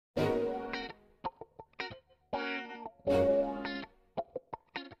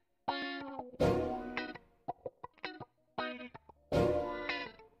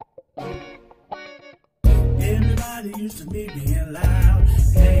used to me being loud,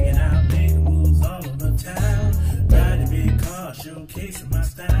 hanging out, making moves all over town, riding big cars, showcasing my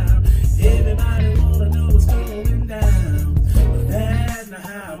style. Everybody wanna know what's going down, but that's not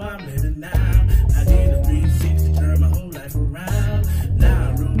how I'm living now. I did a 360, turn my whole life around.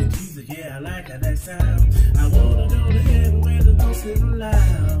 Now I roll with Jesus, yeah, I like how that sound. I wanna go to heaven where the notes get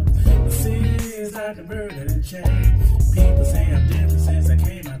loud. But sin's like a bird in a chain. People say I'm different since I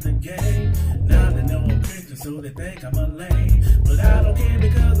came out the game. Now they know I'm Christian, so they think I'm a lame. But I don't care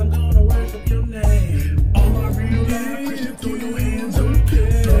because I'm gonna worship your name. All my real life Christian, throw your hands up, throw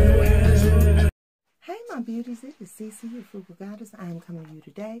your hands up. Hey my beauties, it is Cece, your frugal goddess. I am coming to you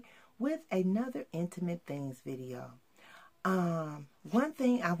today with another intimate things video. One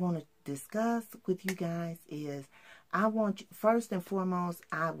thing I want to discuss with you guys is I want you, first and foremost,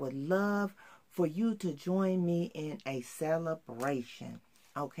 I would love for you to join me in a celebration,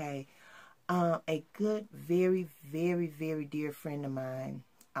 okay? A good, very, very, very dear friend of mine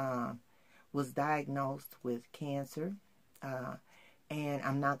was diagnosed with cancer, and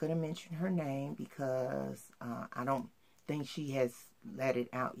I'm not going to mention her name because I don't think she has let it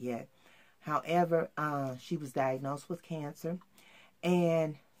out yet. However, she was diagnosed with cancer,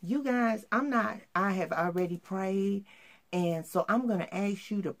 and you guys, I have already prayed, and so I'm going to ask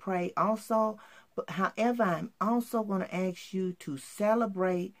you to pray also. But however, I'm also going to ask you to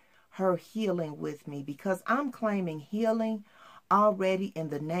celebrate her healing with me, because I'm claiming healing already in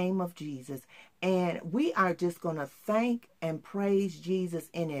the name of Jesus. And we are just going to thank and praise Jesus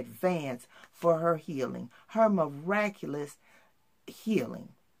in advance for her healing, her miraculous healing.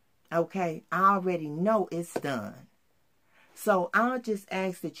 Okay, I already know it's done. So I'll just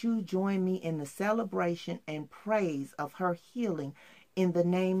ask that you join me in the celebration and praise of her healing in the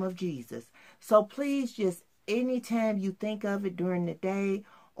name of Jesus. So please, just anytime you think of it during the day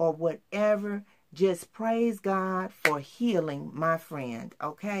or whatever, just praise God for healing my friend,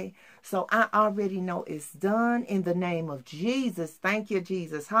 okay? So I already know it's done in the name of Jesus. Thank you,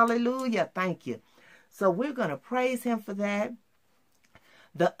 Jesus. Hallelujah. Thank you. So we're going to praise him for that.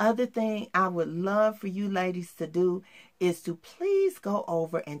 The other thing I would love for you ladies to do is to please go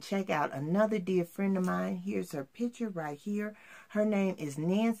over and check out another dear friend of mine. Here's her picture right here. Her name is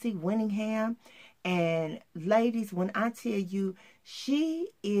Nancylivinglife. And ladies, when I tell you,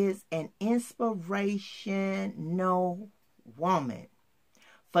 she is an inspirational woman,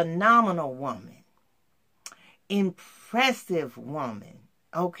 phenomenal woman, impressive woman,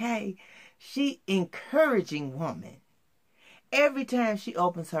 okay? She encouraging woman. Every time she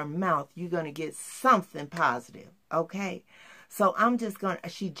opens her mouth, you're going to get something positive, okay? So I'm just going to,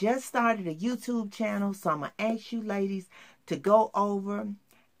 she just started a YouTube channel, so I'm going to ask you ladies to go over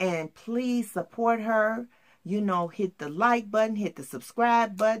and please support her. You know, hit the like button, hit the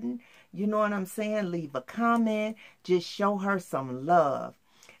subscribe button. You know what I'm saying? Leave a comment. Just show her some love.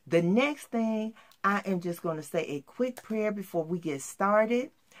 The next thing, I am just going to say a quick prayer before we get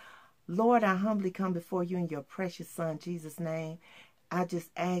started. Lord, I humbly come before you in your precious son, Jesus' name. I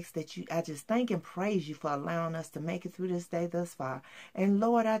just ask that you, I just thank and praise you for allowing us to make it through this day thus far. And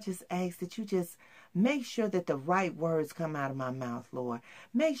Lord, I just ask that you just make sure that the right words come out of my mouth, Lord.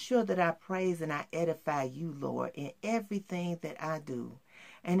 Make sure that I praise and I edify you, Lord, in everything that I do.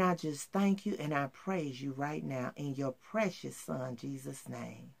 And I just thank you and I praise you right now in your precious son, Jesus'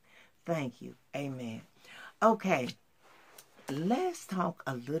 name. Thank you. Amen. Okay. Let's talk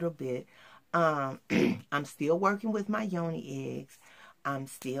a little bit. I'm still working with my yoni eggs. I'm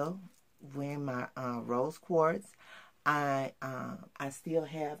still wearing my rose quartz. I still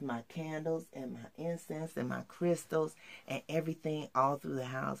have my candles and my incense and my crystals and everything all through the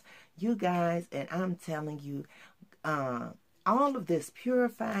house. You guys, and I'm telling you, all of this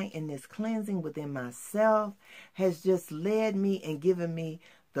purifying and this cleansing within myself has just led me and given me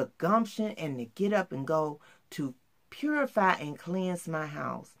the gumption and to get up and go to purify and cleanse my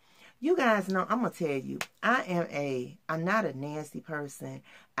house. You guys know, I'm going to tell you, I'm not a nasty person.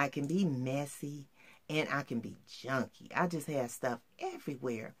 I can be messy and I can be junky. I just have stuff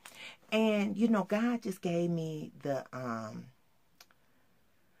everywhere. And, you know, God just gave me the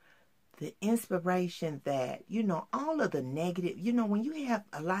inspiration that, you know, all of the negative, you know, when you have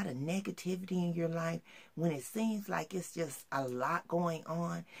a lot of negativity in your life, when it seems like it's just a lot going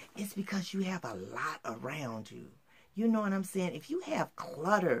on, it's because you have a lot around you. You know what I'm saying? If you have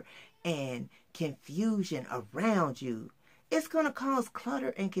clutter and confusion around you, it's going to cause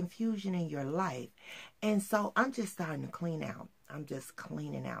clutter and confusion in your life. And so I'm just starting to clean out. I'm just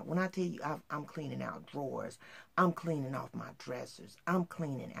cleaning out. When I tell you I'm cleaning out drawers, I'm cleaning off my dressers, I'm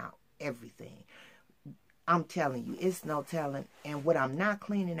cleaning out everything. I'm telling you, it's no telling. And what I'm not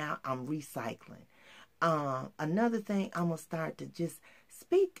cleaning out, I'm recycling. Another thing, I'm going to start to just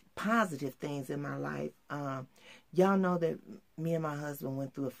speak positive things in my life. Y'all know that me and my husband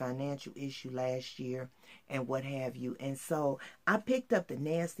went through a financial issue last year and what have you. And so I picked up the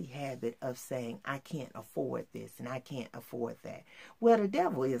nasty habit of saying, I can't afford this and I can't afford that. Well, the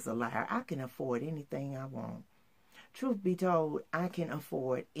devil is a liar. I can afford anything I want. Truth be told, I can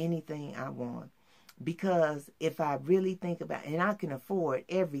afford anything I want. Because if I really think about it, and I can afford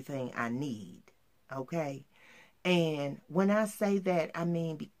everything I need. Okay? And when I say that, I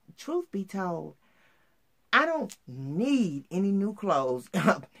mean, truth be told, I don't need any new clothes.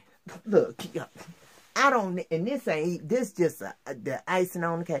 Look, I don't, and this just the icing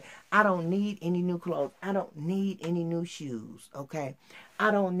on the cake. I don't need any new clothes. I don't need any new shoes, okay?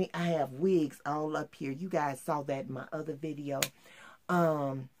 I have wigs all up here. You guys saw that in my other video.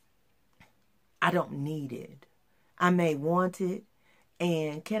 I don't need it. I may want it,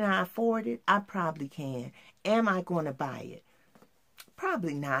 and can I afford it? I probably can. Am I going to buy it?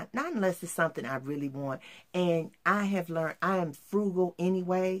 Probably not. Not unless it's something I really want. And I have learned I am frugal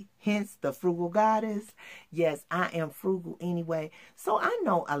anyway. Hence the frugal goddess. Yes, I am frugal anyway. So I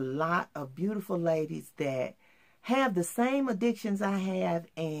know a lot of beautiful ladies that have the same addictions I have.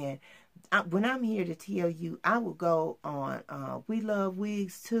 And when I'm here to tell you, I will go on We Love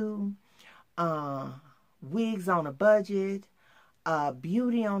Wigs too. Wigs on a budget.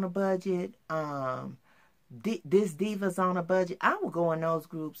 Beauty on a budget. This Diva's on a budget. I will go in those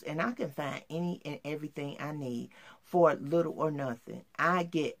groups and I can find any and everything I need for little or nothing. I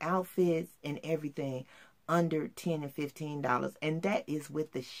get outfits and everything under $10 and $15, and that is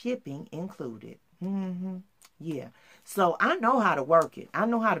with the shipping included. Yeah. So I know how to work it. I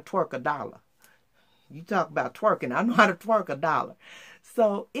know how to twerk $1. You talk about twerking. I know how to twerk $1.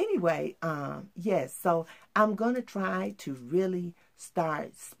 So anyway, yes. So I'm going to try to really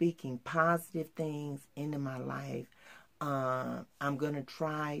start speaking positive things into my life. I'm going to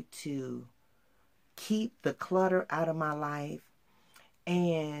try to keep the clutter out of my life.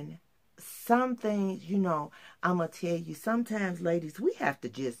 And some things, you know, I'm going to tell you, sometimes, ladies, we have to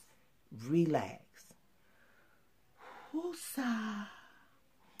just relax. Woosa.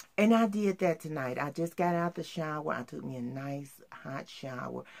 And I did that tonight. I just got out the shower. I took me a nice hot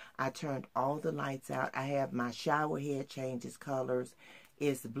shower. I turned all the lights out. I have my shower head changes colors.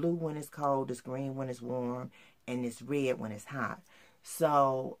 It's blue when it's cold, it's green when it's warm, and it's red when it's hot.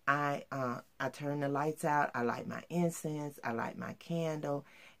 So I turn the lights out. I light my incense. I light my candle.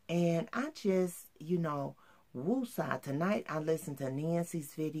 And I just, you know, woosah. Tonight I listened to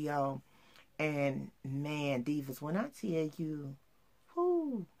Nancy's video. And man, divas, when I tell you,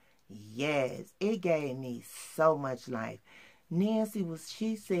 whoo, yes, it gave me so much life. Nancy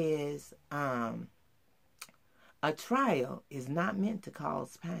she says, a trial is not meant to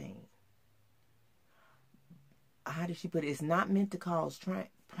cause pain. How did she put it? It's not meant to cause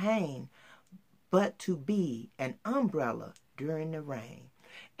pain, but to be an umbrella during the rain.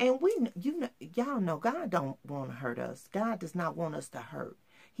 And y'all know God don't want to hurt us. God does not want us to hurt.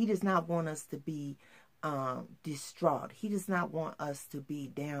 He does not want us to be distraught. He does not want us to be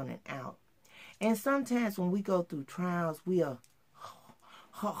down and out. And sometimes when we go through trials, we are,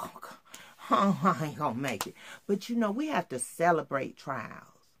 I ain't gonna make it. But you know, we have to celebrate trials.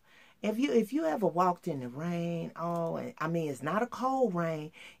 If you ever walked in the rain, I mean, it's not a cold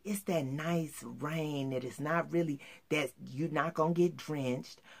rain. It's that nice rain that is not really, that you're not going to get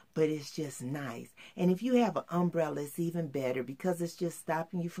drenched, but it's just nice. And if you have an umbrella, it's even better because it's just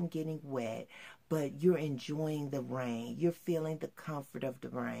stopping you from getting wet, but you're enjoying the rain. You're feeling the comfort of the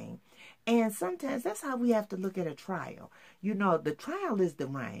rain. And sometimes that's how we have to look at a trial. You know, the trial is the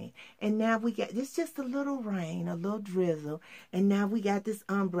rain. And now we got, it's just a little rain, a little drizzle. And now we got this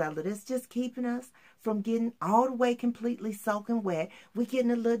umbrella that's just keeping us from getting all the way completely soaking wet. We're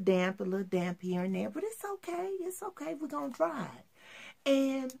getting a little damp here and there. But it's okay. It's okay. We're going to dry it.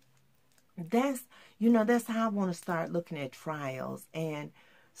 And that's, you know, that's how I want to start looking at trials. And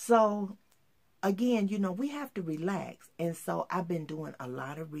so, again, you know, we have to relax. And so I've been doing a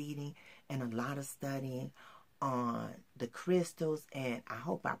lot of reading and a lot of studying on the crystals. And I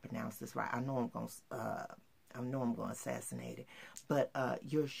hope I pronounce this right. I know I'm going to assassinate it. But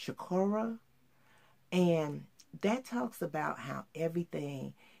your chakra. And that talks about how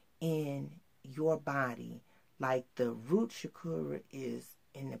everything in your body, like the root chakra is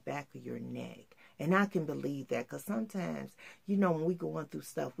in the back of your neck. And I can believe that because sometimes, you know, when we're going through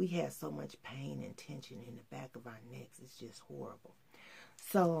stuff, we have so much pain and tension in the back of our necks. It's just horrible.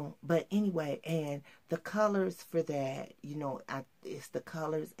 So, but anyway, and the colors for that, you know, it's the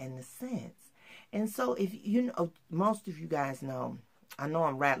colors and the scents. And so if, you know, most of you guys know, I know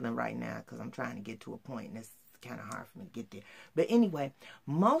I'm rattling right now because I'm trying to get to a point and it's kind of hard for me to get there. But anyway,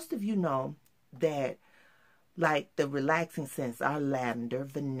 most of you know that like the relaxing scents are lavender,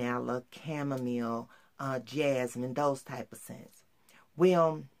 vanilla, chamomile, jasmine, those type of scents.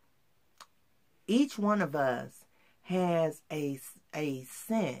 Well, each one of us has a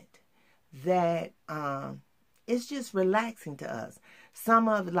scent that it's just relaxing to us.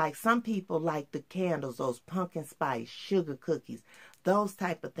 Some people like the candles, those pumpkin spice, sugar cookies, those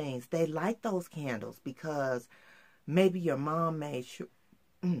type of things. They like those candles because maybe your mom made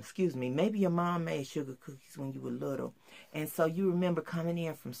maybe your mom made sugar cookies when you were little. And so you remember coming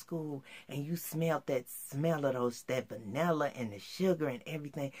in from school and you smelled that smell of that vanilla and the sugar and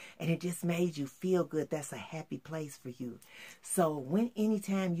everything. And it just made you feel good. That's a happy place for you. So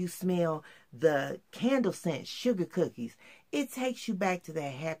anytime you smell the candle scent sugar cookies, it takes you back to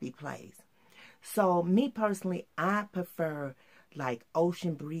that happy place. So me personally, I prefer like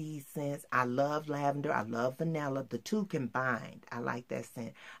ocean breeze scents. I love lavender. I love vanilla. The two combined. I like that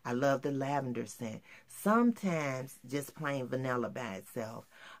scent. I love the lavender scent. Sometimes just plain vanilla by itself.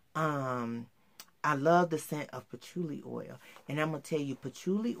 I love the scent of patchouli oil. And I'm going to tell you,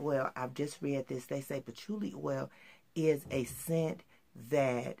 patchouli oil, I've just read this. They say patchouli oil is a scent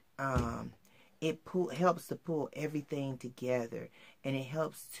that helps to pull everything together. And it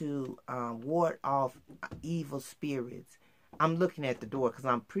helps to ward off evil spirits. I'm looking at the door because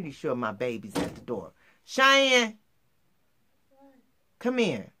I'm pretty sure my baby's at the door. Cheyenne! What? Come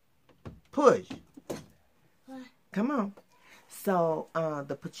here. Push. What? Come on. So,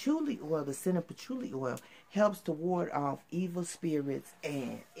 the patchouli oil, the scent of patchouli oil, helps to ward off evil spirits,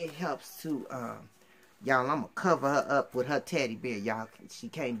 and it helps to, y'all, I'm going to cover her up with her teddy bear, y'all. She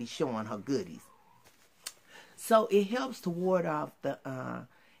can't be showing her goodies. So, it helps to ward off the,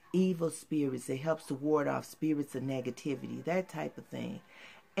 evil spirits. It helps to ward off spirits of negativity, that type of thing.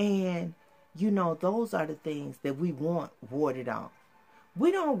 And, you know, those are the things that we want warded off.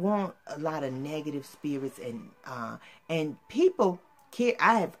 We don't want a lot of negative spirits and people care.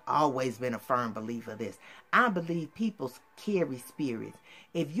 I have always been a firm believer of this. I believe people carry spirits.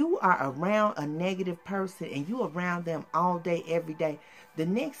 If you are around a negative person and you around them all day, every day, the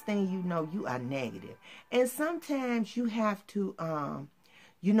next thing you know, you are negative. And sometimes you have to,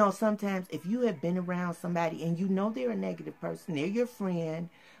 you know, sometimes if you have been around somebody and you know they're a negative person, they're your friend,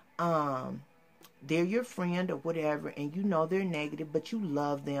 or whatever, and you know they're negative, but you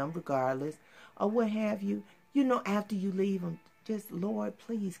love them regardless, or what have you, you know, after you leave them, just, Lord,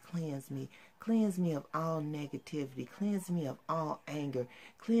 please cleanse me. Cleanse me of all negativity. Cleanse me of all anger.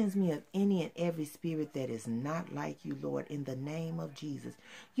 Cleanse me of any and every spirit that is not like you, Lord, in the name of Jesus.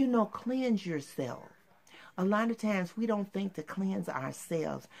 You know, cleanse yourself. A lot of times we don't think to cleanse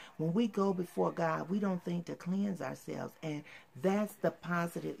ourselves. When we go before God, we don't think to cleanse ourselves. And that's the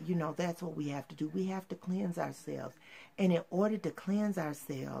positive, you know, that's what we have to do. We have to cleanse ourselves. And in order to cleanse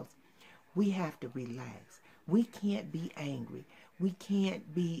ourselves, we have to relax. We can't be angry. We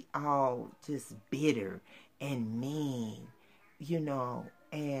can't be all just bitter and mean, you know.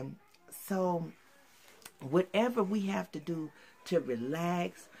 And so whatever we have to do to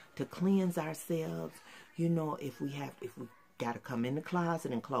relax, to cleanse ourselves, you know, if we got to come in the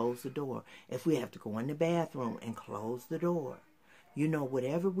closet and close the door, if we have to go in the bathroom and close the door, you know,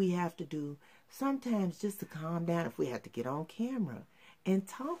 whatever we have to do, sometimes just to calm down, if we have to get on camera and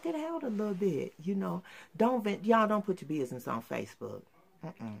talk it out a little bit, you know, y'all don't put your business on Facebook.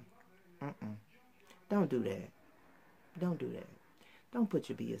 Don't do that. Don't do that. Don't put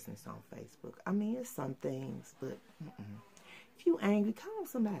your business on Facebook. I mean, it's some things, but if you angry, call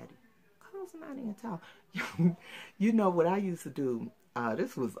somebody. Call somebody and talk. You know what I used to do?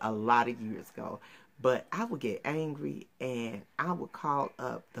 This was a lot of years ago. But I would get angry and I would call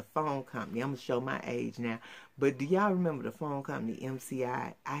up the phone company. I'm going to show my age now. But do y'all remember the phone company,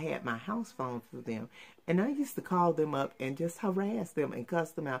 MCI? I had my house phone through them. And I used to call them up and just harass them and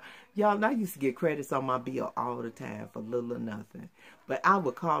cuss them out. Y'all, I used to get credits on my bill all the time for little or nothing. But I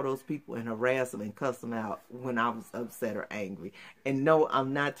would call those people and harass them and cuss them out when I was upset or angry. And no,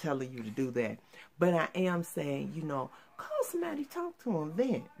 I'm not telling you to do that. But I am saying, you know, call somebody, talk to them,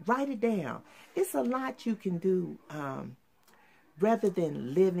 vent, write it down. It's a lot you can do rather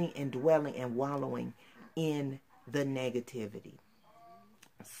than living and dwelling and wallowing in the negativity.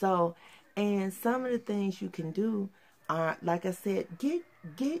 So, and some of the things you can do are, like I said, get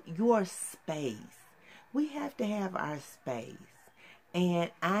your space. We have to have our space. And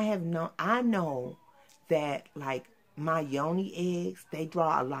I know that, like, my yoni eggs, they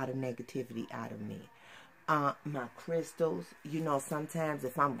draw a lot of negativity out of me. My crystals, you know, sometimes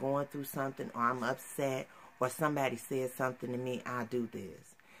if I'm going through something or I'm upset or somebody says something to me, I do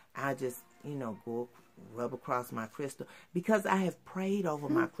this. I just, you know, go rub across my crystal because I have prayed over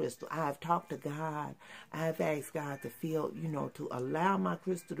my crystal. I have talked to God. I have asked God to fill, you know, to allow my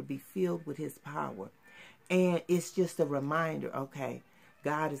crystal to be filled with his power. And it's just a reminder, okay,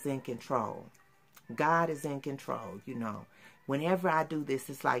 God is in control. God is in control, you know. Whenever I do this,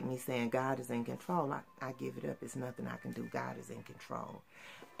 it's like me saying, God is in control. I give it up. It's nothing I can do. God is in control.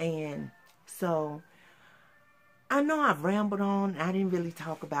 And so, I know I've rambled on. I didn't really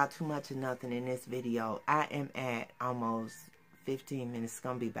talk about too much of nothing in this video. I am at almost 15 minutes. It's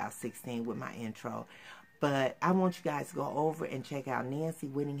going to be about 16 with my intro. But I want you guys to go over and check out Nancy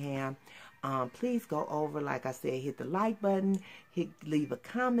Whittingham. Please go over, like I said, hit the like button, leave a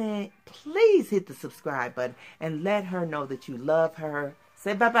comment. Please hit the subscribe button and let her know that you love her.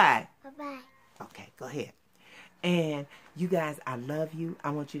 Say bye-bye. Bye-bye. Okay, go ahead. And you guys, I love you. I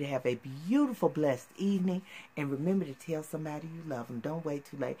want you to have a beautiful, blessed evening. And remember to tell somebody you love them. Don't wait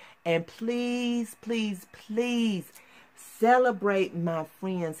too late. And please, please, please celebrate my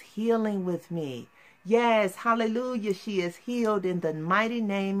friend's healing with me. Yes, hallelujah, she is healed in the mighty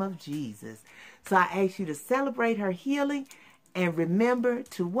name of Jesus. So I ask you to celebrate her healing and remember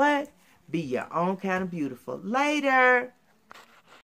to what? Be your own kind of beautiful. Later.